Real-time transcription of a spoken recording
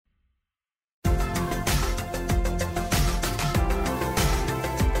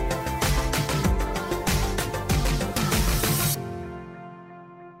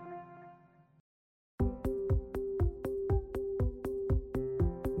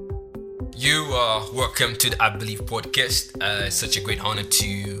You are welcome to the I Believe podcast. It's such a great honor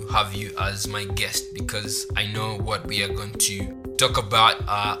to have you as my guest because I know what we are going to talk about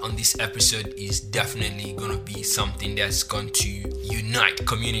on this episode is definitely going to be something that's going to unite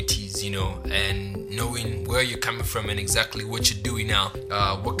communities, and knowing where you're coming from and exactly what you're doing now.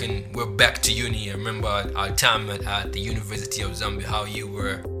 We're back to uni. I remember our time at the University of Zambia, how you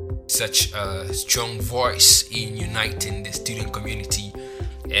were such a strong voice in uniting the student community.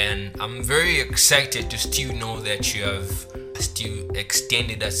 And I'm very excited to still know that you have still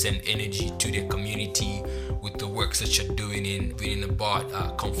extended that same energy to the community with the work that you're doing in bringing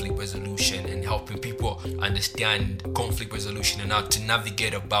about conflict resolution and helping people understand conflict resolution and how to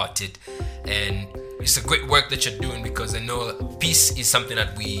navigate about it. And it's a great work that you're doing because I know peace is something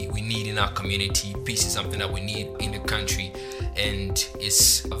that we need in our community. Peace is something that we need in the country. And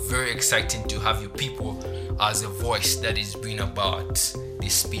it's very exciting to have your people as a voice that is bringing about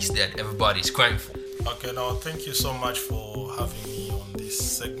this peace that everybody is crying for. Okay, now thank you so much for having me on this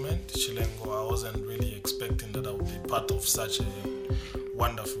segment, Chilengo. I wasn't really expecting that I would be part of such a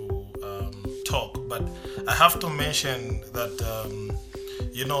wonderful talk, but I have to mention that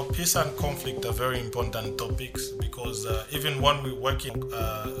peace and conflict are very important topics because even when we work in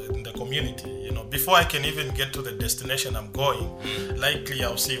the community, before I can even get to the destination I'm going, likely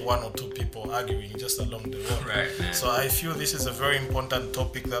I'll see one or two people arguing just along the road. Right. So I feel this is a very important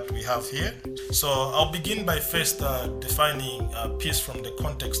topic that we have here. So I'll begin by first defining peace from the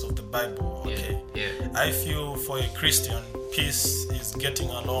context of the Bible. Okay. Yeah. I feel for a Christian, peace is getting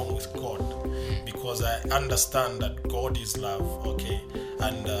along with God because I understand that God is love. Okay.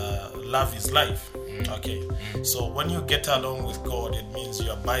 And love is life. Okay, so when you get along with God, it means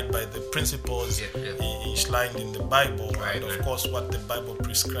you abide by the principles enshrined in the Bible, and of course what the Bible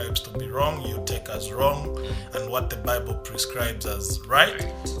prescribes to be wrong, you take as wrong, and what the Bible prescribes as right,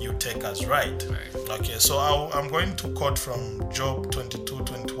 you take as right. Okay, so I'm going to quote from Job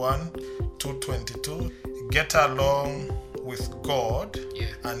 22:21 to 22. Get along with God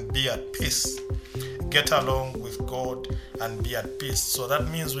and be at peace. Get along with God and be at peace. So that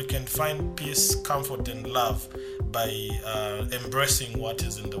means we can find peace, comfort, and love by embracing what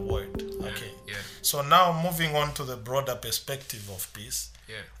is in the Word. Okay. So now moving on to the broader perspective of peace.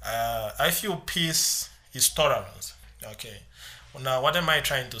 I feel peace is tolerance. Okay. Now, what am I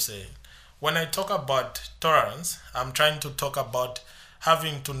trying to say? When I talk about tolerance, I'm trying to talk about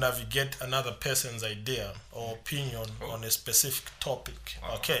having to navigate another person's idea or opinion on a specific topic.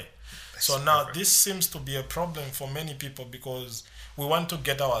 Okay. So now this seems to be a problem for many people because we want to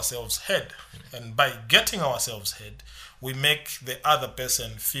get ourselves heard. And by getting ourselves heard, we make the other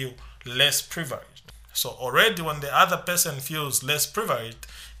person feel less privileged. So already when the other person feels less privileged,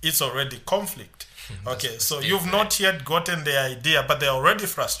 it's already conflict. Okay, so you've not yet gotten the idea, but they're already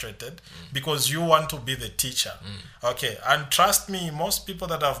frustrated because you want to be the teacher. Okay, and trust me, most people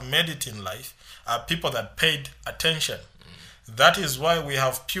that have made it in life are people that paid attention. That is why we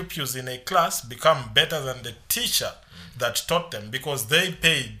have pupils in a class become better than the teacher that taught them because they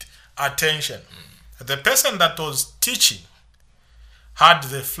paid attention. The person that was teaching had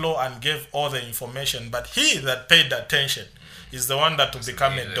the flow and gave all the information, but he that paid attention is the one that will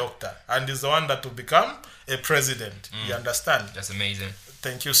become a doctor and is the one that will become a president. You understand? That's amazing.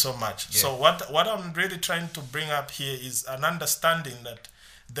 Thank you so much. So what I'm really trying to bring up here is an understanding that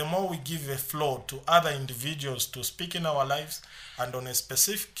the more we give a flow to other individuals to speak in our lives and on a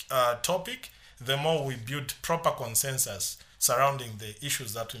specific topic, the more we build proper consensus surrounding the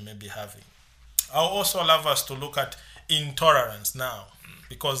issues that we may be having. I'll also love us to look at intolerance now,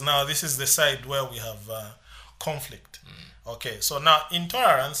 because now this is the side where we have conflict. Okay, so now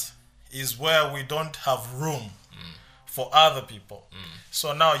intolerance is where we don't have room for other people.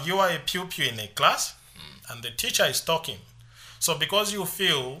 So now you are a pupil in a class and the teacher is talking. So because you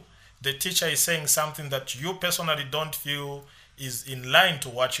feel the teacher is saying something that you personally don't feel is in line to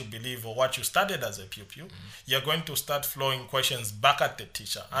what you believe or what you studied as a pupil, you're going to start flowing questions back at the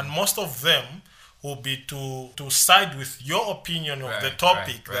teacher. And most of them will be to side with your opinion of the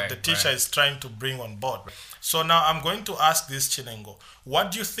topic that the teacher is trying to bring on board. So now I'm going to ask this, Chinengo, what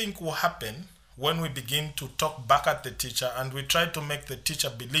do you think will happen when we begin to talk back at the teacher and we try to make the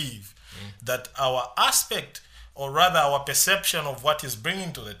teacher believe that our aspect, or rather our perception of what he's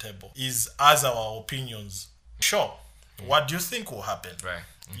bringing to the table, is as our opinions? Sure. What do you think will happen?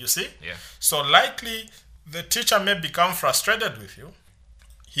 You see? So likely the teacher may become frustrated with you.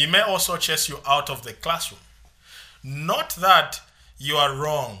 He may also chase you out of the classroom. Not that you are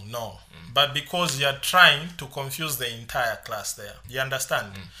wrong. No. But because you are trying to confuse the entire class there. You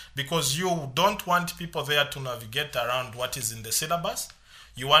understand? Because you don't want people there to navigate around what is in the syllabus.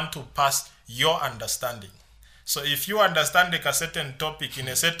 You want to pass your understanding. So if you understand like a certain topic in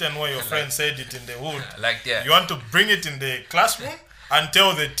a certain way, your friend said it in the hood, like that. You want to bring it in the classroom and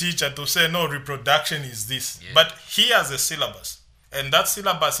tell the teacher to say, no, reproduction is this. Yeah. But he has a syllabus, and that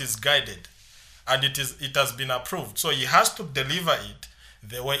syllabus is guided, and it has been approved. So he has to deliver it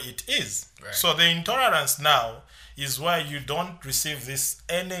the way it is. Right. So the intolerance now is where you don't receive this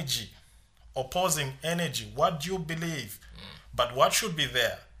energy, opposing energy. What do you believe? But what should be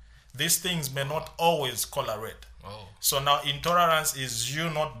there? These things may not always correlate. Oh. So now intolerance is you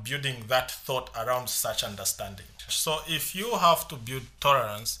not building that thought around such understanding. So if you have to build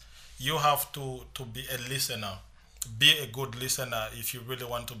tolerance, you have to be a listener. Be a good listener if you really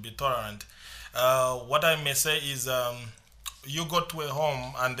want to be tolerant. What I may say is you go to a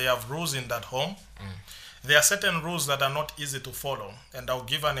home and they have rules in that home. There are certain rules that are not easy to follow. And I'll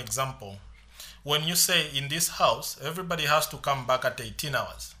give an example. When you say in this house, everybody has to come back at 18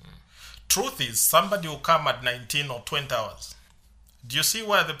 hours. Truth is, somebody will come at 19 or 20 hours. Do you see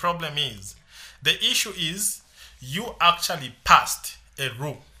where the problem is? The issue is you actually passed a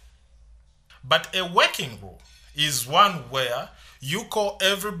rule. But a working rule is one where you call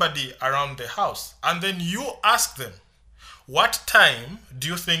everybody around the house and then you ask them, what time do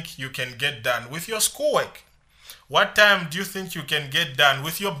you think you can get done with your schoolwork? What time do you think you can get done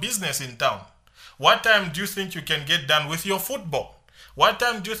with your business in town? What time do you think you can get done with your football? What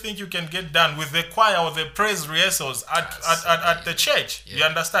time do you think you can get done with the choir or the praise rehearsals at the church? Yeah, you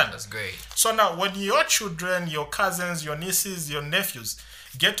understand? That's great. So now when your children, your cousins, your nieces, your nephews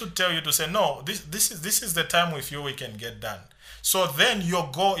get to tell you to say, no, this is the time with you we can get done. So then your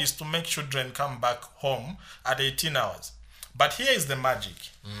goal is to make children come back home at 18 hours. But here is the magic.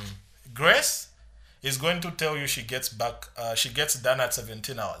 Grace is going to tell you she gets done at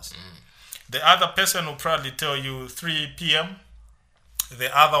 17 hours. The other person will probably tell you 3 p.m.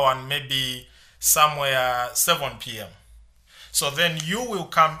 The other one maybe somewhere 7 p.m. So then you will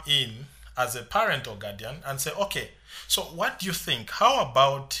come in as a parent or guardian and say, okay, so what do you think? How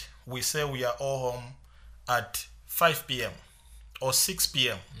about we say we are all home at 5 p.m. or 6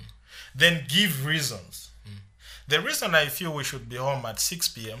 p.m.? Then give reasons. The reason I feel we should be home at 6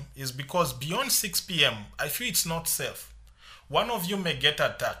 p.m. is because beyond 6 p.m., I feel it's not safe. One of you may get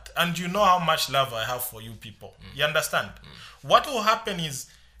attacked, and you know how much love I have for you people. You understand? What will happen is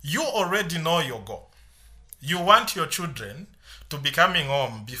you already know your goal. You want your children to be coming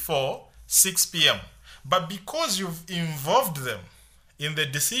home before 6 p.m. But because you've involved them in the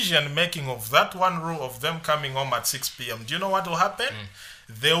decision making of that one rule of them coming home at 6 p.m., do you know what will happen?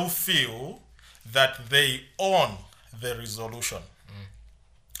 They will feel that they own the resolution.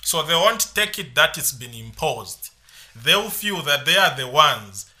 So they won't take it that it's been imposed. They will feel that they are the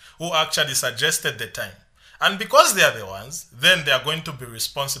ones who actually suggested the time. And because they are the ones, then they are going to be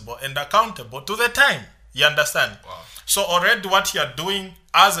responsible and accountable to the time. You understand? Wow. So already what you are doing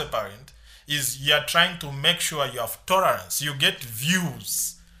as a parent is you are trying to make sure you have tolerance. You get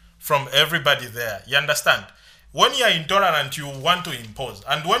views from everybody there. You understand? When you are intolerant, you want to impose.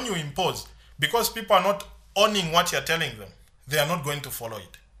 And when you impose, because people are not owning what you are telling them, they are not going to follow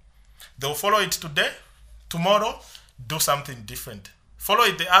it. They'll follow it today, tomorrow, do something different. Follow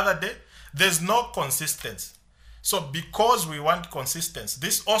it the other day. There's no consistency. So because we want consistency,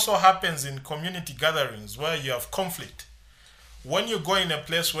 this also happens in community gatherings where you have conflict. When you go in a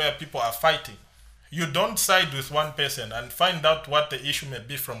place where people are fighting, you don't side with one person and find out what the issue may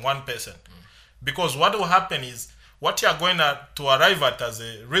be from one person. Because what will happen is what you are going to arrive at as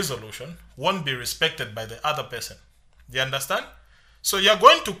a resolution won't be respected by the other person. Do you understand? So you're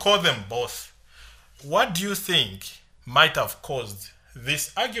going to call them both. What do you think might have caused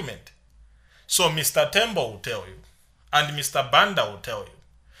this argument? So Mr. Tembo will tell you, and Mr. Banda will tell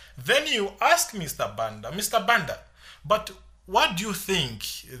you. Then you ask Mr. Banda, but what do you think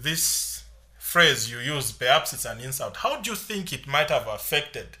this phrase you use, perhaps it's an insult, how do you think it might have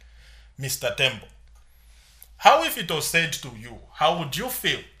affected Mr. Tembo? How if it was said to you, how would you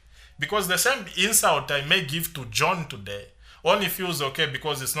feel? Because the same insult I may give to John today only feels okay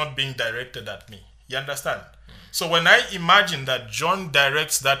because it's not being directed at me. You understand? So when I imagine that John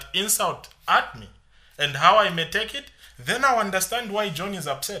directs that insult at me and how I may take it, then I'll understand why John is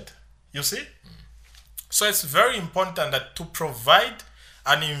upset. You see? So it's very important that to provide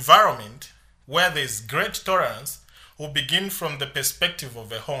an environment where there's great tolerance will begin from the perspective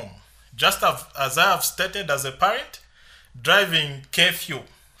of a home. Just as I have stated as a parent, driving curfew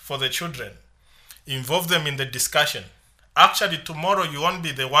for the children, involve them in the discussion, Actually, tomorrow you won't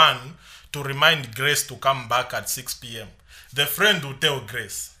be the one to remind Grace to come back at 6 p.m. The friend will tell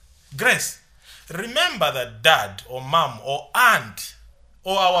Grace, Grace, remember that dad or mom or aunt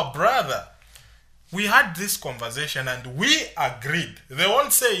or our brother, we had this conversation and we agreed. They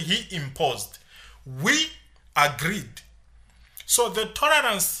won't say he imposed. We agreed. So the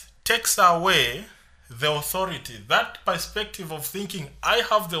tolerance takes away the authority. That perspective of thinking, I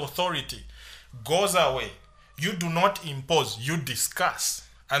have the authority, goes away. You do not impose, you discuss.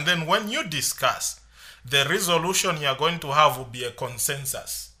 And then when you discuss, the resolution you are going to have will be a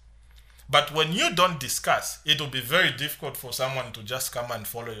consensus. But when you don't discuss, it will be very difficult for someone to just come and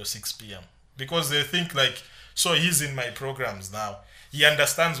follow your 6 p.m. Because they think like, so he's in my programs now. He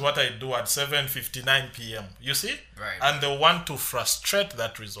understands what I do at 7:59 p.m. You see? Right. And they want to frustrate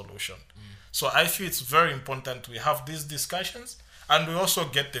that resolution. So I feel it's very important we have these discussions and we also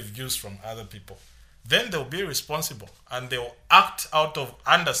get the views from other people. Then they'll be responsible and they'll act out of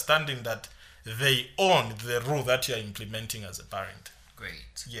understanding that they own the rule that you're implementing as a parent.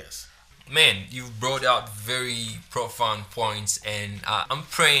 Great. Yes. Man, you've brought out very profound points, and I'm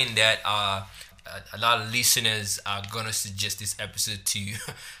praying that a lot of listeners are gonna suggest this episode to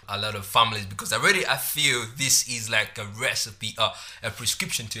a lot of families, because I feel this is like a recipe, a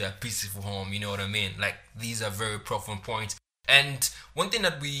prescription to a peaceful home. You know what I mean? Like, these are very profound points. And one thing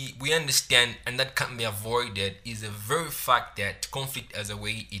that we understand and that can't be avoided is the very fact that conflict as a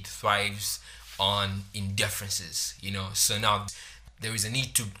way it thrives on indifferences. You know, so now there is a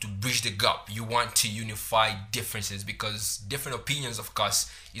need to bridge the gap. You want to unify differences because different opinions, of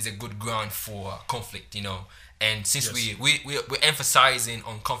course, is a good ground for conflict, you know. And since Yes. we're emphasizing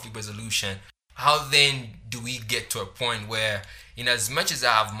on conflict resolution, how then do we get to a point where, in as much as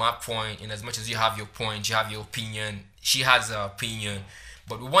I have my point, in as much as you have your point, you have your opinion, she has her opinion,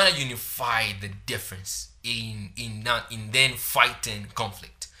 but we want to unify the difference in then fighting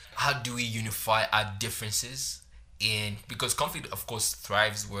conflict. How do we unify our differences? Because conflict, of course,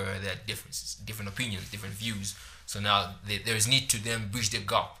 thrives where there are differences, different opinions, different views. So now there is need to then bridge the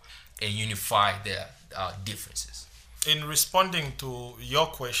gap and unify their differences. In responding to your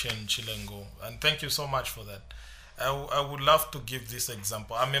question, Chilengo, and thank you so much for that, I would love to give this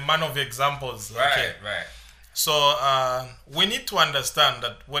example. I'm a man of examples. Okay? Right. So we need to understand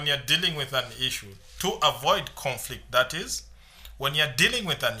that when you're dealing with an issue, to avoid conflict, that is, when you're dealing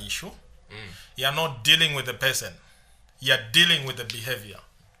with an issue, you're not dealing with the person. You're dealing with the behavior.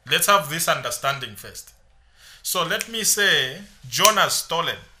 Let's have this understanding first. So let me say John has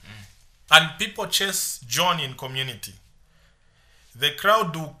stolen and people chase John in community. The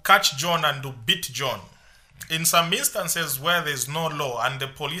crowd do catch John and do beat John. In some instances where there's no law and the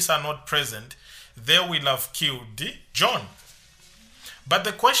police are not present, they will have killed John. But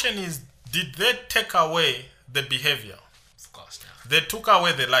the question is, did they take away the behavior? Of course, yeah. They took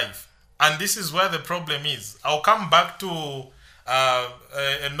away the life. And this is where the problem is. I'll come back to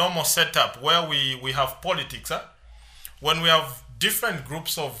a normal setup where we have politics. Huh? When we have different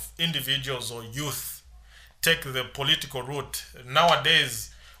groups of individuals or youth take the political route,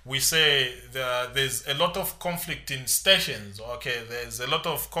 nowadays we say there's a lot of conflict in stations. Okay, there's a lot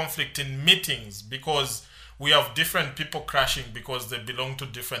of conflict in meetings because we have different people crashing because they belong to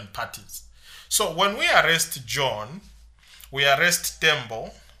different parties. So when we arrest John, we arrest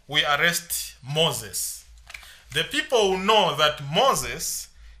Tembo, we arrest Moses. The people who know that Moses,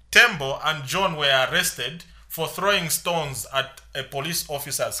 Tembo, and John were arrested for throwing stones at a police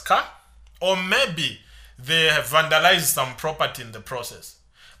officer's car, or maybe they have vandalized some property in the process.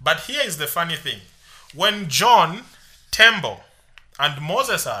 But here is the funny thing. When John, Tembo, and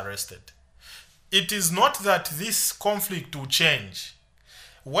Moses are arrested, it is not that this conflict will change.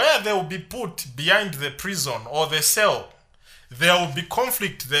 Where they will be put behind the prison or the cell, there will be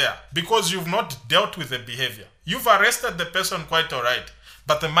conflict there because you've not dealt with the behavior. You've arrested the person quite all right,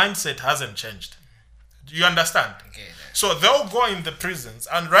 but the mindset hasn't changed. Do you understand? Okay. So they'll go in the prisons,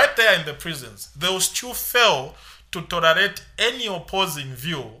 and right there in the prisons, they will still fail to tolerate any opposing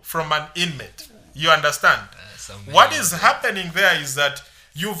view from an inmate. You understand? What is happening there is that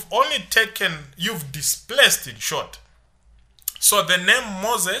you've displaced, in short. So the name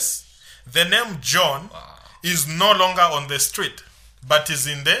Moses, the name John, is no longer on the street, but is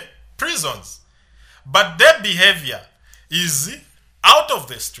in the prisons. But their behavior is out of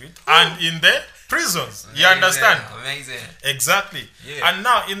the street and in the prisons. Amazing. You understand? Amazing. Exactly. Yeah. And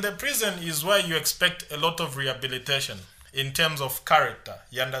now in the prison is where you expect a lot of rehabilitation in terms of character.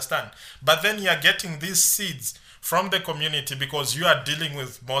 You understand? But then you are getting these seeds from the community because you are dealing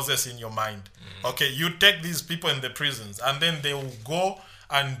with Moses in your mind. Okay, you take these people in the prisons and then they will go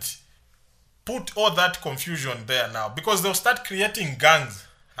and put all that confusion there now, because they'll start creating gangs,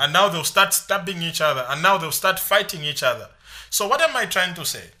 and now they'll start stabbing each other, and now they'll start fighting each other. So what am I trying to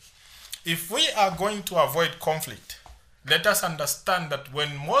say? If we are going to avoid conflict, let us understand that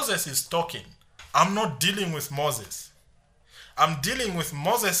when Moses is talking, I'm not dealing with Moses. I'm dealing with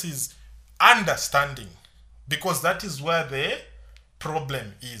Moses' understanding, because that is where the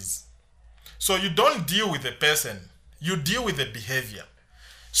problem is. So you don't deal with the person, you deal with the behavior.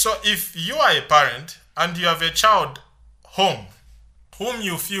 So if you are a parent and you have a child home whom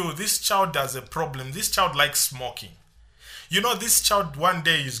you feel this child has a problem, this child likes smoking. You know, this child one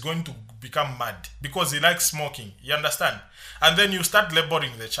day is going to become mad because he likes smoking. You understand? And then you start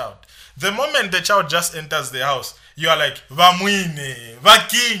labeling the child. The moment the child just enters the house, you are like, Vamwine,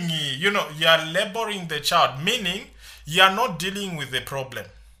 Vakingi. You know, you are labeling the child, meaning you are not dealing with the problem.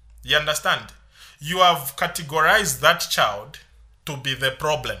 You understand? You have categorized that child to be the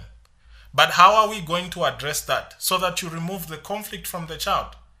problem. But how are we going to address that so that you remove the conflict from the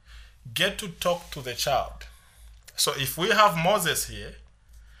child? Get to talk to the child. So if we have Moses here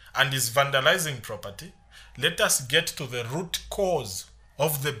and is vandalizing property, let us get to the root cause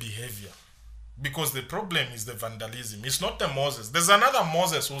of the behavior. Because the problem is the vandalism. It's not the Moses. There's another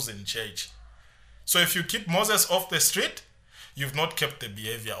Moses who's in charge. So if you keep Moses off the street, you've not kept the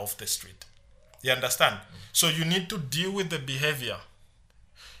behavior off the street. You understand? So you need to deal with the behavior.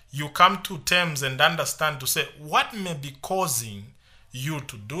 You come to terms and understand to say, what may be causing you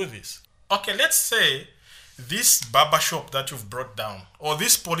to do this? Okay, let's say this barber shop that you've brought down, or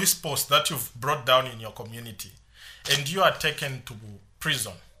this police post that you've brought down in your community, and you are taken to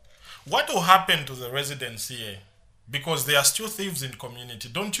prison. What will happen to the residents here? Because they are still thieves in community.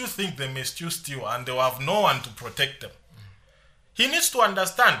 Don't you think they may still steal and they will have no one to protect them? He needs to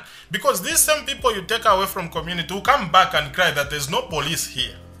understand, because these same people you take away from community will come back and cry that there's no police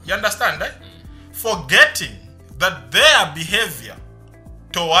here. You understand, right? Forgetting that their behavior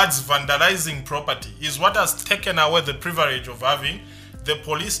towards vandalizing property is what has taken away the privilege of having the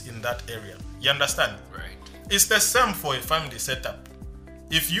police in that area. You understand? Right. It's the same for a family setup.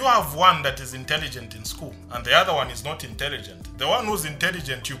 If you have one that is intelligent in school and the other one is not intelligent, the one who's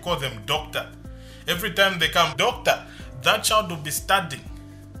intelligent, you call them doctor. Every time they come, doctor, that child will be studying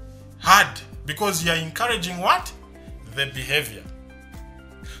hard because you are encouraging what? The behavior.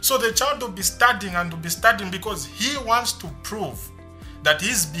 So the child will be studying and will be studying because he wants to prove that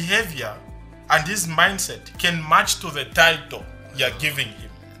his behavior and his mindset can match to the title you're giving him.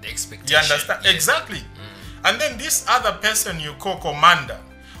 The expectation. You understand? Yes. Exactly. And then this other person you call commander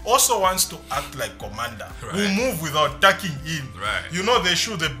also wants to act like commander. Right. Who move without tucking in. Right. You know the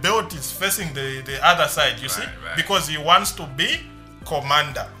shoe, the belt is facing the other side, you see? Right. Because he wants to be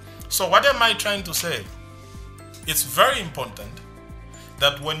commander. So what am I trying to say? It's very important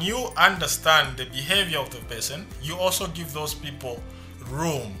that when you understand the behavior of the person, you also give those people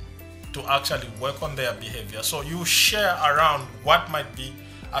room to actually work on their behavior. So you share around what might be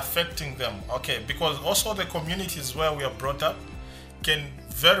affecting them. Okay, because also the communities where we are brought up can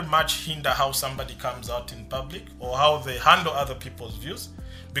very much hinder how somebody comes out in public or how they handle other people's views,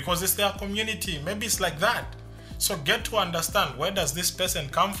 because it's their community. Maybe it's like that. So get to understand, where does this person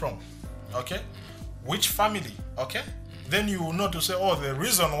come from? Okay, which family? Okay, then you will know to say, oh, the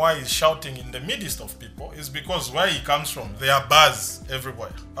reason why he's shouting in the midst of people is because where he comes from, there are bars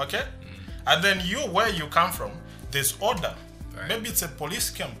everywhere. Okay, and then you, where you come from, there's order. Right. Maybe it's a police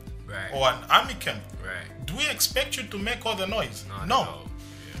camp, right, or an army camp. Right. Do we expect you to make all the noise? Not No. at all. Yeah.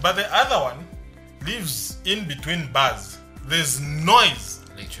 But the other one lives in between bars. There's noise.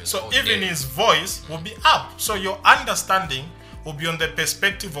 Literally, So all even day. his voice will be up. So your understanding will be on the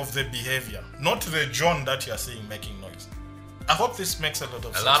perspective of the behavior, not the John that you are seeing making noise. I hope this makes a lot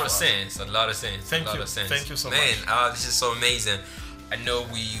of sense. A lot for of us. sense. A lot of sense. Thank a lot you. Of sense. Thank you so Man, much. this is so amazing. I know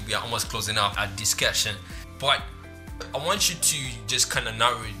we are almost closing out our discussion, but I want you to just kind of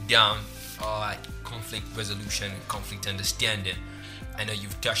narrow it down, conflict resolution, conflict understanding. I know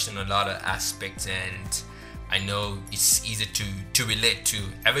you've touched on a lot of aspects, and I know it's easy to relate to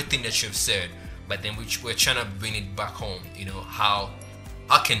everything that you've said, but then we're trying to bring it back home. You know, how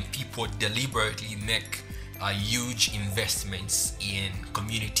can people deliberately make huge investments in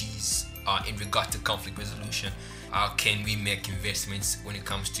communities in regard to conflict resolution? How can we make investments when it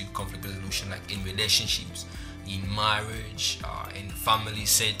comes to conflict resolution, like in relationships, in marriage, in family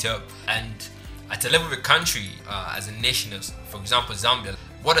setup, and at the level of a country, as a nation, as for example Zambia?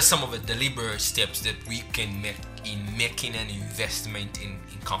 What are some of the deliberate steps that we can make in making an investment in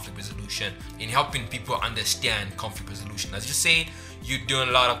conflict resolution, in helping people understand conflict resolution? As you said, you're doing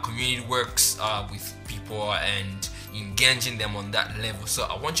a lot of community works with people and engaging them on that level. So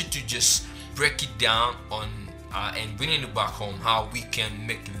I want you to just break it down on and bringing it back home, how we can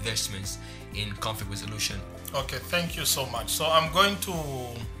make investments in conflict resolution. Okay, thank you so much. So I'm going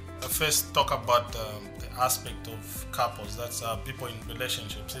to first talk about the aspect of couples. That's people in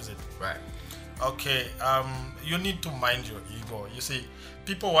relationships, is it? Right. Okay, you need to mind your ego. You see,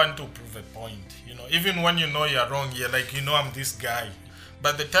 people want to prove a point. Even when you know you're wrong, you're like, I'm this guy.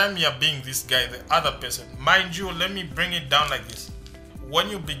 By the time you're being this guy, the other person, mind you, let me bring it down like this. When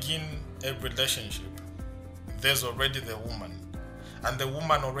you begin a relationship, there's already the woman. And the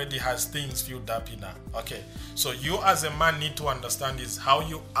woman already has things filled up in her. Okay, so you as a man need to understand is how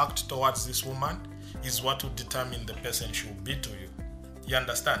you act towards this woman is what will determine the person she will be to you. You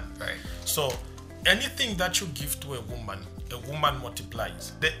understand? Right. So anything that you give to a woman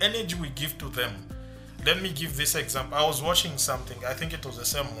multiplies. The energy we give to them. Let me give this example. I was watching something, I think it was a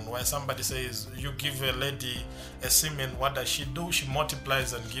sermon, where somebody says, you give a lady a semen, what does she do? She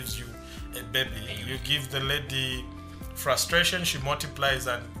multiplies and gives you a baby. You give the lady frustration, she multiplies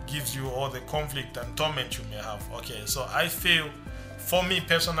and gives you all the conflict and torment you may have. Okay, so I feel, for me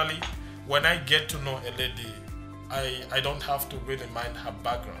personally, when I get to know a lady, I don't have to really mind her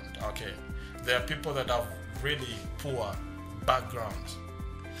background. Okay, there are people that have really poor backgrounds.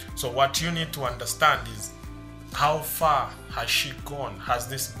 So what you need to understand is how far has she gone? Has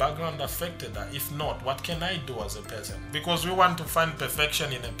this background affected her? If not, what can I do as a person? Because we want to find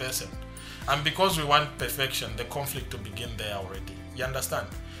perfection in a person. And because we want perfection, the conflict will begin there already. You understand?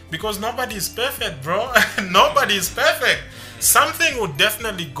 Because nobody is perfect, bro. Nobody is perfect. Something will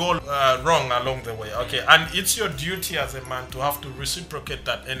definitely go wrong along the way. Okay, and it's your duty as a man to have to reciprocate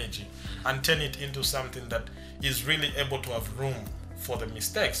that energy and turn it into something that is really able to have room for the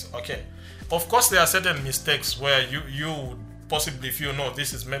mistakes. Okay, of course there are certain mistakes where you possibly feel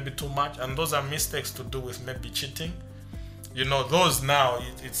this is maybe too much, and those are mistakes to do with maybe cheating. Those now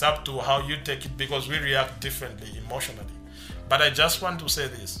it's up to how you take it, because we react differently emotionally. But I just want to say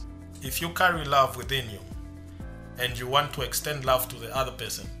this: if you carry love within you and you want to extend love to the other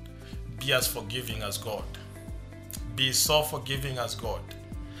person, be as forgiving as God. Be so forgiving as God.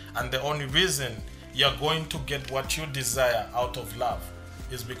 And the only reason you're going to get what you desire out of love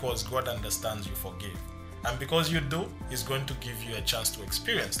is because God understands you forgive. And because you do, He's going to give you a chance to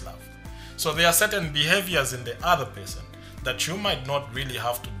experience love. So there are certain behaviors in the other person that you might not really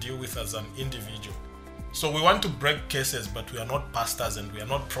have to deal with as an individual. So we want to break cases, but we are not pastors and we are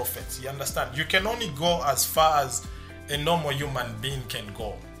not prophets. You understand? You can only go as far as a normal human being can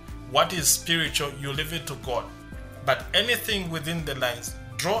go. What is spiritual, you leave it to God. But anything within the lines,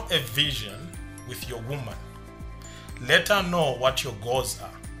 draw a vision with your woman. Let her know what your goals are.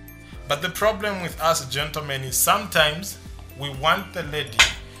 But the problem with us gentlemen is sometimes we want the lady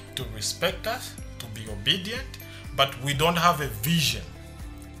to respect us, to be obedient, but we don't have a vision.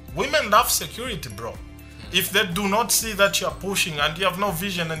 Women love security, bro. If they do not see that you're pushing and you have no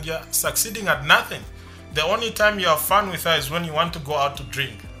vision and you're succeeding at nothing, the only time you have fun with her is when you want to go out to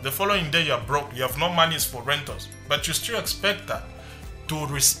drink. The following day you're broke, you have no money for rentals, but you still expect her to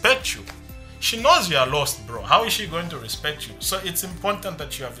respect you. She knows you are lost, bro. How is she going to respect you? So it's important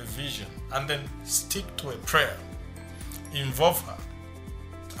that you have a vision and then stick to a prayer. Involve her.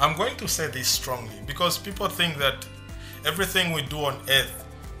 I'm going to say this strongly because people think that everything we do on earth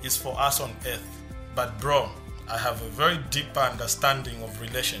is for us on earth. But bro, I have a very deeper understanding of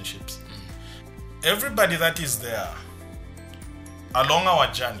relationships. Everybody that is there along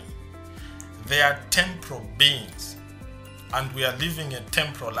our journey, they are temporal beings and we are living a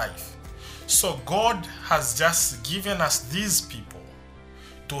temporal life. So God has just given us these people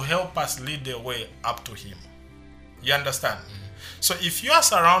to help us lead the way up to Him. You understand? So if you are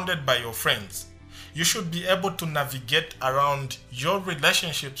surrounded by your friends, you should be able to navigate around your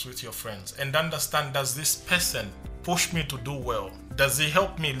relationships with your friends and understand, does this person push me to do well? Does he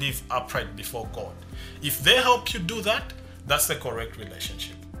help me live upright before God? If they help you do that, that's the correct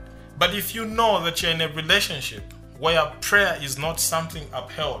relationship. But if you know that you're in a relationship where prayer is not something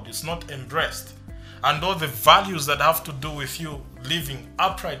upheld, it's not embraced, and all the values that have to do with you living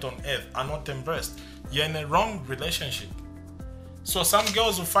upright on earth are not embraced, you're in a wrong relationship. So some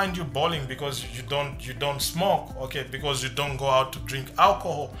girls will find you boring because you don't smoke, okay, because you don't go out to drink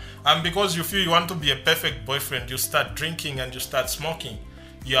alcohol, and because you feel you want to be a perfect boyfriend, you start drinking and you start smoking.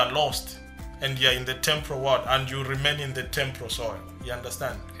 You are lost and you are in the temporal world and you remain in the temporal soil. You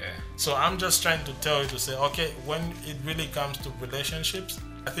understand? Okay. So I'm just trying to tell you to say, okay, when it really comes to relationships,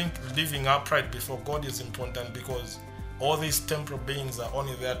 I think living upright before God is important, because all these temporal beings are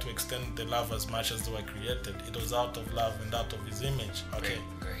only there to extend the love as much as they were created. It was out of love and out of His image. Okay.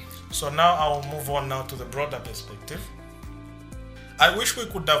 Great. So now I will move on now to the broader perspective. I wish we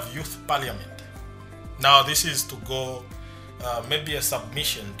could have youth parliament. Now this is to go maybe a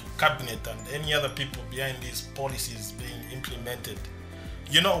submission to cabinet and any other people behind these policies being implemented.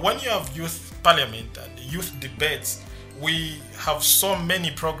 You know, when you have youth parliament and youth debates, we have so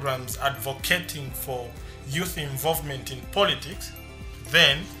many programs advocating for youth involvement in politics,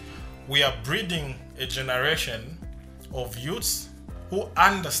 then we are breeding a generation of youths who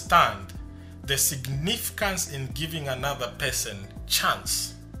understand the significance in giving another person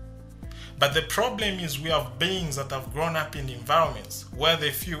chance. But the problem is we have beings that have grown up in environments where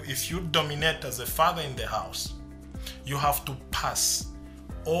they feel if you dominate as a father in the house, you have to pass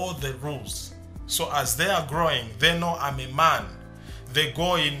all the rules. So as they are growing, they know I'm a man. They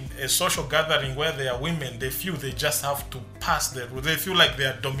go in a social gathering where there are women, they feel they just have to pass the rule. They feel like they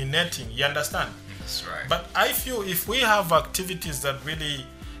are dominating. You understand? That's right. But I feel if we have activities that really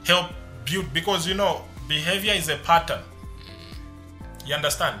help build, because you know, behavior is a pattern. You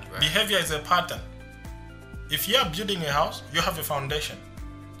understand? Right. Behavior is a pattern. If you are building a house, you have a foundation.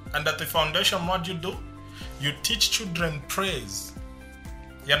 And at the foundation, what you do? You teach children praise.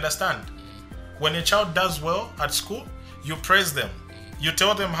 You understand? When a child does well at school, you praise them. You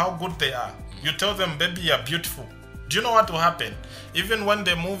tell them how good they are. You tell them, baby, you're beautiful. Do you know what will happen? Even when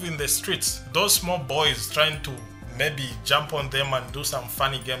they move in the streets, those small boys trying to maybe jump on them and do some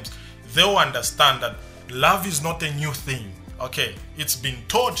funny games, they'll understand that love is not a new thing. Okay, it's been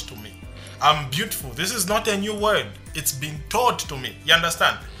taught to me. I'm beautiful. This is not a new word. It's been taught to me. You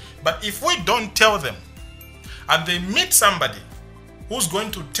understand? But if we don't tell them, and they meet somebody who's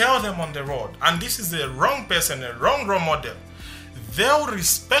going to tell them on the road, and this is a wrong person, a wrong role model, they'll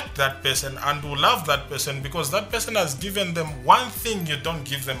respect that person and will love that person because that person has given them one thing you don't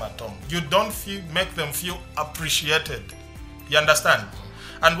give them at home. You don't make them feel appreciated. You understand?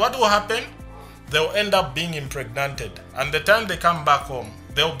 And what will happen? They'll end up being impregnated. And the time they come back home,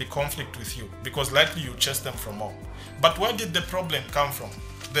 there'll be conflict with you because likely you chase them from home. But where did the problem come from?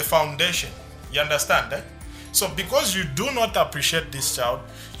 The foundation. You understand? So because you do not appreciate this child,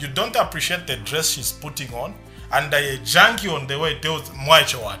 you don't appreciate the dress she's putting on, and a junkie on the way tells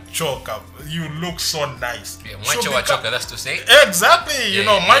Mwacho wa choka, you look so nice. Yeah, Mwacho wa choka, that's to say? Exactly.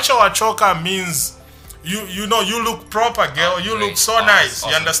 Mwacho wa choka means you know you look proper, girl. You look so nice.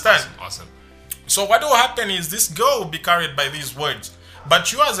 You understand? Awesome. So what will happen is this girl will be carried by these words.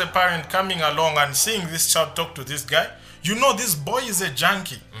 But you as a parent coming along and seeing this child talk to this guy, you know this boy is a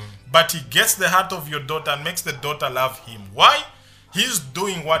junkie. But he gets the heart of your daughter and makes the daughter love him. Why? He's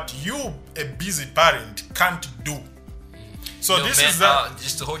doing what you, a busy parent, can't do. So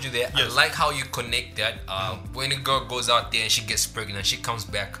just to hold you there, yes. I like how you connect that. When a girl goes out there and she gets pregnant, she comes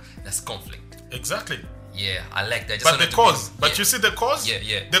back, that's conflict. Exactly. Yeah, I like that. But the cause, you see the cause?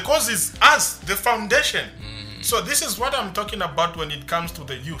 Yeah. The cause is us, the foundation. So this is what I'm talking about when it comes to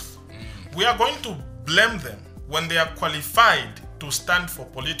the youth. We are going to blame them when they are qualified to stand for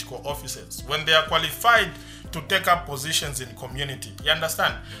political offices, when they are qualified to take up positions in community. You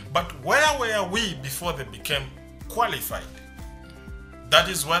understand? But where were we before they became qualified? That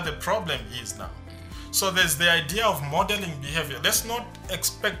is where the problem is now. So there's the idea of modeling behavior. Let's not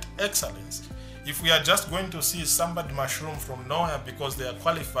expect excellence if we are just going to see somebody mushroom from nowhere because they are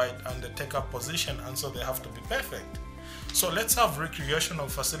qualified and they take up position and so they have to be perfect. So let's have recreational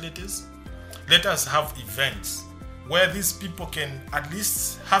facilities. Let us have events where these people can at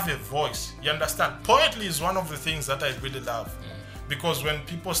least have a voice. You understand? Poetry is one of the things that I really love because when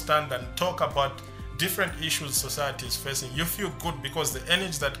people stand and talk about different issues society is facing, you feel good because the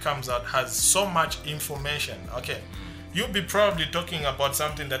energy that comes out has so much information. Okay, you'll be probably talking about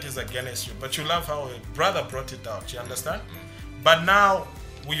something that is against you, but you love how a brother brought it out. You understand? But now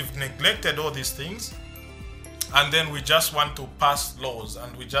we've neglected all these things and then we just want to pass laws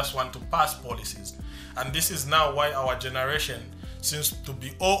and we just want to pass policies. And this is now why our generation seems to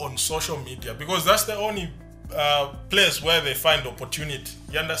be all on social media because that's the only place where they find opportunity.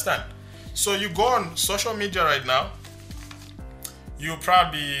 You understand? So you go on social media right now, you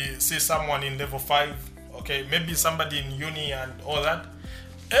probably see someone in level 5, okay, maybe somebody in uni and all that.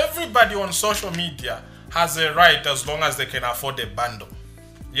 Everybody on social media has a right as long as they can afford a bundle.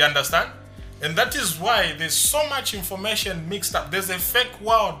 You understand? And that is why there's so much information mixed up. There's a fake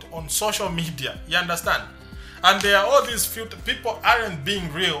world on social media. You understand? And there are all these people aren't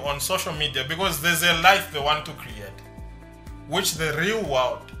being real on social media because there's a life they want to create, which the real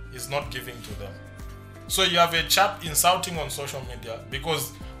world is not giving to them. So you have a chap insulting on social media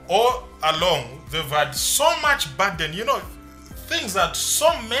because all along they've had so much burden, things that so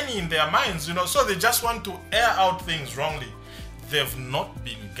many in their minds, so they just want to air out things wrongly. They've not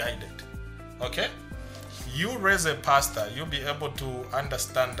been guided. Okay? you raise a pastor, you'll be able to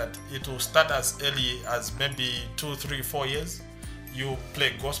understand that it will start as early as maybe 2, 3, 4 years. You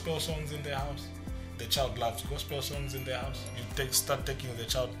play gospel songs in the house. The child loves gospel songs in the house. You start taking the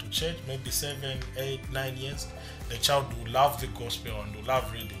child to church, maybe 7, 8, 9 years. The child will love the gospel and will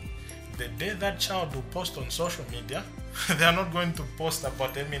love reading. The day that child will post on social media, they are not going to post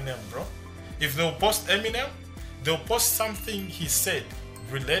about Eminem, bro. If they'll post Eminem, they'll post something he said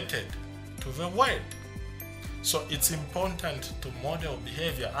related to the word. So it's important to model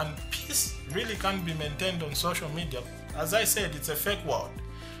behavior, and peace really can't be maintained on social media. As I said, it's a fake world.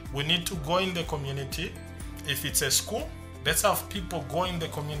 We need to go in the community. If it's a school, let's have people go in the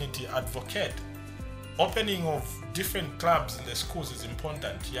community, advocate. Opening of different clubs in the schools is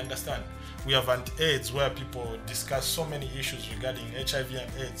important, you understand? We have anti-AIDS where people discuss so many issues regarding HIV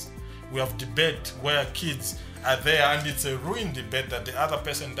and AIDS. We have debate where kids are there, and it's a ruined debate that the other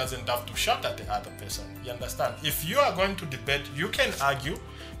person doesn't have to shout at the other person. You understand? If you are going to debate, you can argue,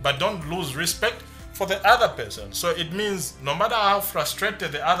 but don't lose respect for the other person. So it means no matter how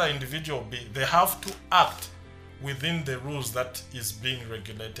frustrated the other individual be, they have to act within the rules that is being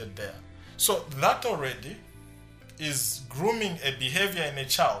regulated there. So that already is grooming a behavior in a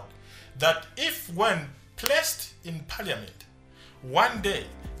child that if when placed in parliament, one day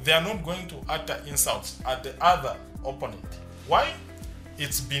they are not going to utter insults at the other opponent. Why?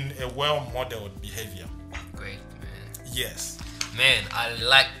 It's been a well-modeled behavior. Great, man. Yes. Man, I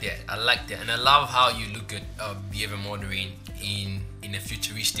like that. And I love how you look at behavior modeling in a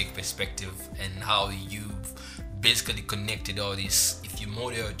futuristic perspective, and how you've basically connected all this. If you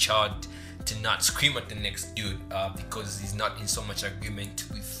model a child to not scream at the next dude because he's not in so much agreement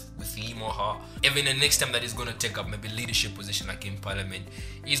with him or her, even the next time that he's going to take up maybe leadership position like in parliament,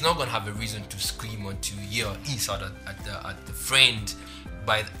 he's not going to have a reason to scream or to yell insult at the friend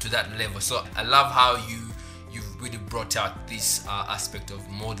to that level. So I love how you've really brought out this aspect of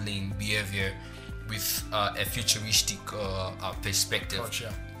modeling behavior with a futuristic perspective.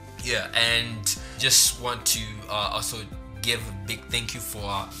 Gotcha. Yeah, and just want to also give a big thank you for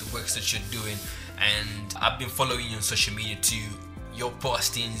the works that you're doing. And I've been following you on social media too. Your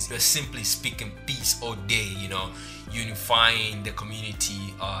postings, you're simply speaking peace all day, unifying the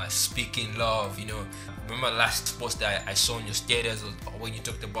community, speaking love, Remember last post that I saw on your status when you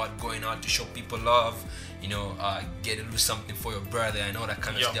talked about going out to show people love, get to do something for your brother and all that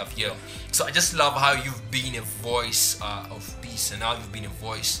kind of stuff. Yeah. So I just love how you've been a voice of peace, and how you've been a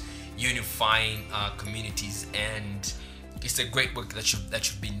voice unifying communities, and it's a great work that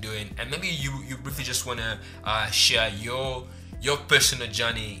you've been doing. And maybe you briefly just want to share your personal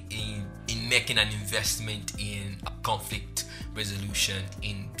journey in making an investment in conflict resolution,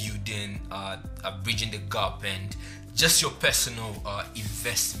 in building bridging the gap, and just your personal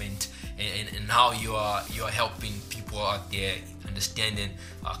investment and how you are helping people out there understanding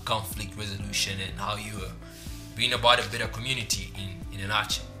conflict resolution, and how you are bringing about a better community in a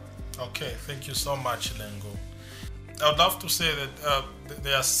nutshell. Okay, thank you so much, Lengo. I would love to say that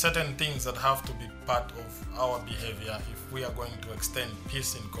there are certain things that have to be part of our behavior if we are going to extend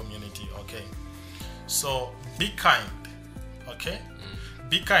peace in community, okay? So be kind, okay?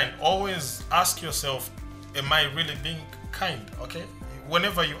 Be kind. Always ask yourself, am I really being kind, okay?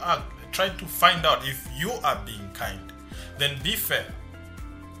 Whenever you act, try to find out if you are being kind. Then be fair,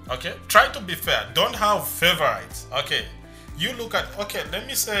 okay? Try to be fair. Don't have favorites, okay? You look at, okay, let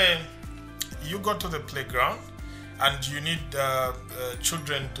me say you go to the playground and you need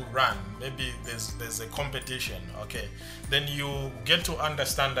children to run. Maybe there's a competition, okay? Then you get to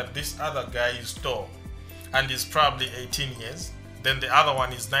understand that this other guy is tall and is probably 18 years. Then the other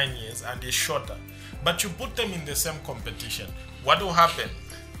one is 9 years and is shorter. But you put them in the same competition. What will happen?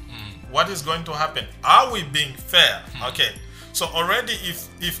 What is going to happen? Are we being fair? Okay. So already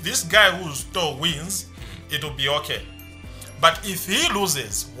if this guy who's tall wins, it will be okay. But if he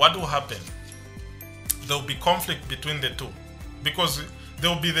loses, what will happen? There will be conflict between the two, because there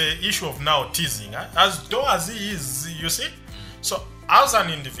will be the issue of now teasing. As tall as he is, you see? So as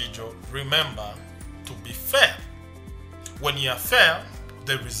an individual, remember to be fair. When you are fair,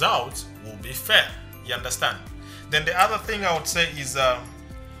 the results will be fair. You understand? Then the other thing I would say is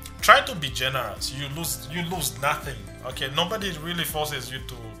try to be generous. You lose nothing. Okay, nobody really forces you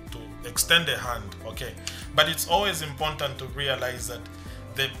to extend a hand. Okay, but it's always important to realize that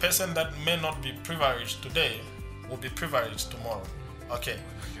the person that may not be privileged today will be privileged tomorrow. Okay,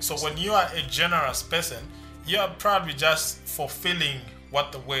 so when you are a generous person, you are probably just fulfilling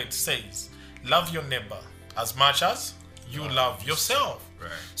what the word says. Love your neighbor as much as you love yourself. Right.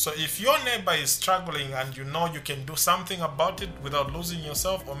 So if your neighbor is struggling and you know you can do something about it without losing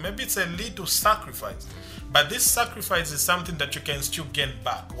yourself, or maybe it's a little sacrifice, But this sacrifice is something that you can still gain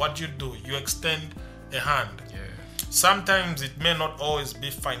back. What do? You extend a hand. Yeah. Sometimes it may not always be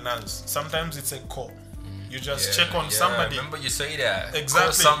finance. Sometimes it's a call. You just check on somebody. Remember you say that.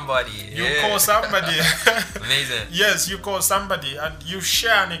 Exactly. Call somebody. You call somebody. Amazing. Yes, you call somebody and you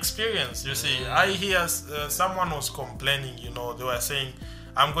share an experience. You see, I hear someone was complaining, they were saying,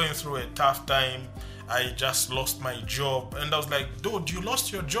 I'm going through a tough time. I just lost my job. And I was like, dude, you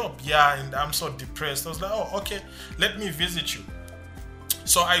lost your job? Yeah, and I'm so depressed. I was like, oh, okay, let me visit you.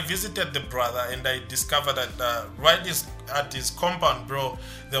 So I visited the brother and I discovered that right at his compound, bro,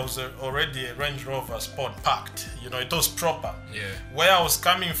 there was already a Range Rover Sport parked. It was proper. Yeah. Where I was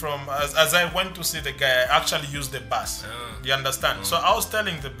coming from, as I went to see the guy, I actually used the bus. You understand? So I was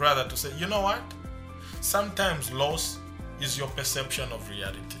telling the brother to say, you know what? Sometimes loss is your perception of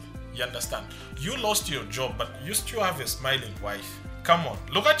reality. You understand? You lost your job, but you still have a smiling wife. Come on,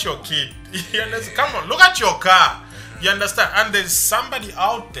 look at your kid. You understand? Come on, look at your car. You understand? And there's somebody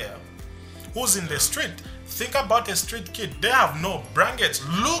out there who's in the street. Think about a street kid. They have no blankets.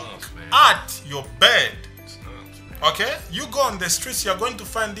 Look at your bed. Okay? You go on the streets, you're going to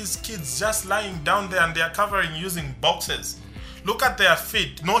find these kids just lying down there and they're covering using boxes. Look at their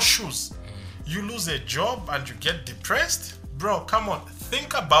feet, no shoes. You lose a job and you get depressed? Bro, come on,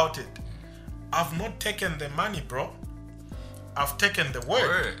 think about it. I've not taken the money, bro. I've taken the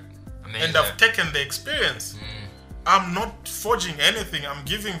word. And I've taken the experience. I'm not forging anything. I'm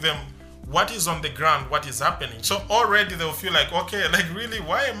giving them what is on the ground, what is happening. So already they'll feel like, okay, like really,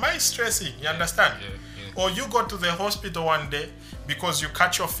 why am I stressing? You understand? Or you go to the hospital one day because you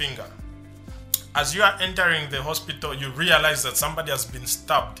cut your finger. As you are entering the hospital, you realize that somebody has been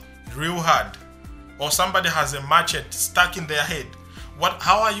stabbed real hard. Or somebody has a machete stuck in their head.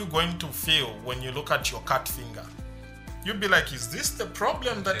 How are you going to feel when you look at your cut finger? You'll be like, is this the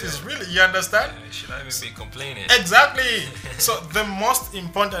problem that is really, you understand? Should I even be complaining? Exactly. So the most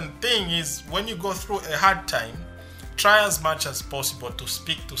important thing is when you go through a hard time, try as much as possible to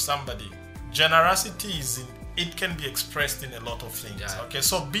speak to somebody. Generosity it can be expressed in a lot of things. Yeah. Okay,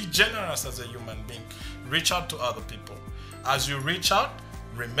 so be generous as a human being. Reach out to other people. As you reach out,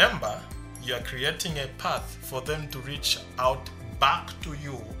 remember, you are creating a path for them to reach out back to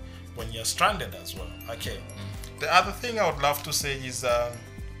you when you're stranded as well. Okay. The other thing I would love to say is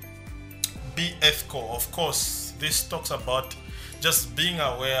be ethical. Of course, this talks about just being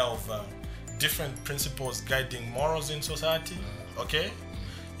aware of different principles guiding morals in society. Okay?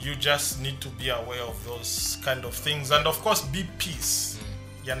 You just need to be aware of those kind of things. And of course, be peace.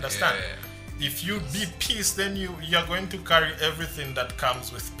 You understand? If you be peace, then you're going to carry everything that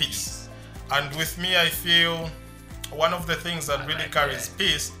comes with peace. And with me, I feel one of the things that really carries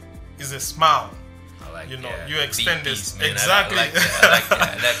peace is a smile. You extend this. Exactly. I like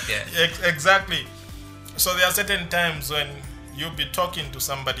that. Exactly. So there are certain times when you'll be talking to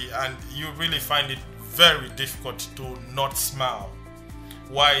somebody and you really find it very difficult to not smile.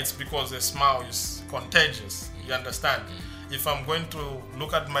 Why? It's because a smile is contagious. You understand? If I'm going to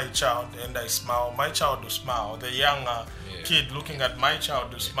look at my child and I smile, my child will smile. The younger kid looking at my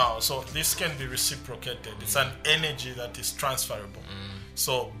child will smile. So this can be reciprocated. It's an energy that is transferable.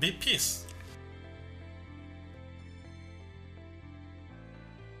 So be peace.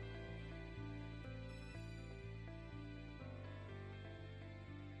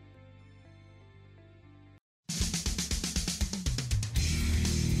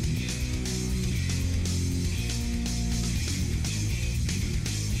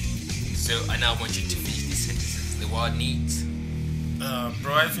 So I now want you to finish this sentence. The world needs.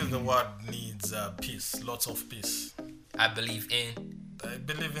 Bro, I feel the world needs peace. Lots of peace. I believe in. I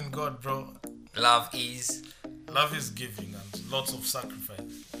believe in God, bro. Love is giving and lots of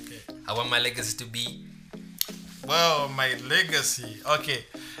sacrifice. Okay. I want my legacy to be. Well, my legacy. Okay.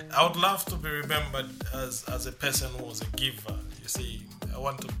 I would love to be remembered as a person who was a giver. You see, I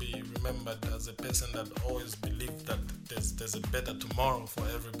want to be remembered as a person that always believed that there's a better tomorrow for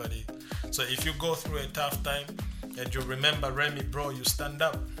everybody. So if you go through a tough time and you remember Remy, bro, you stand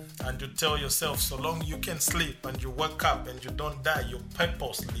up and you tell yourself, so long you can sleep and you wake up and you don't die, your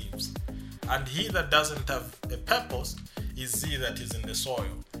purpose lives. And he that doesn't have a purpose is he that is in the soil.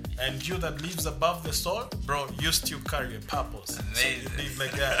 And you that lives above the soil, bro, you still carry a purpose. Amazing. So you live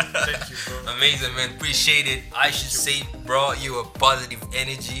like that. Thank you, bro. Amazing, man. Appreciate it. I should say, bro, you are positive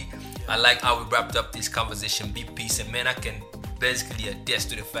energy. I like how we wrapped up this conversation. Be peace. And man, I can basically attest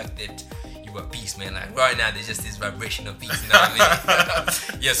to the fact that you are peace, man. Like right now, there's just this vibration of peace. You know what I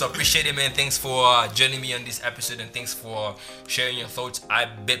mean? Yeah, so appreciate it, man. Thanks for joining me on this episode and thanks for sharing your thoughts. I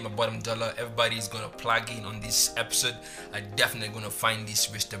bet my bottom dollar everybody's gonna plug in on this episode. I definitely gonna find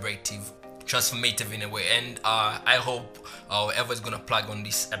this restorative transformative in a way. And I hope whoever's gonna plug on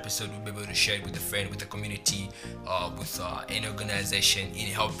this episode will be able to share it with a friend, with the community, with any organization in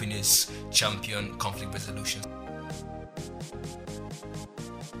helping us champion conflict resolution.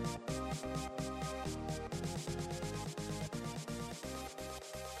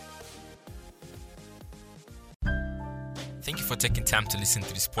 Thank you for taking time to listen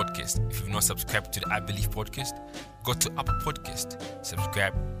to this podcast. If you've not subscribed to the I Believe podcast, go to Apple Podcast,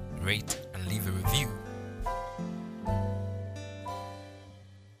 subscribe, rate, and leave a review.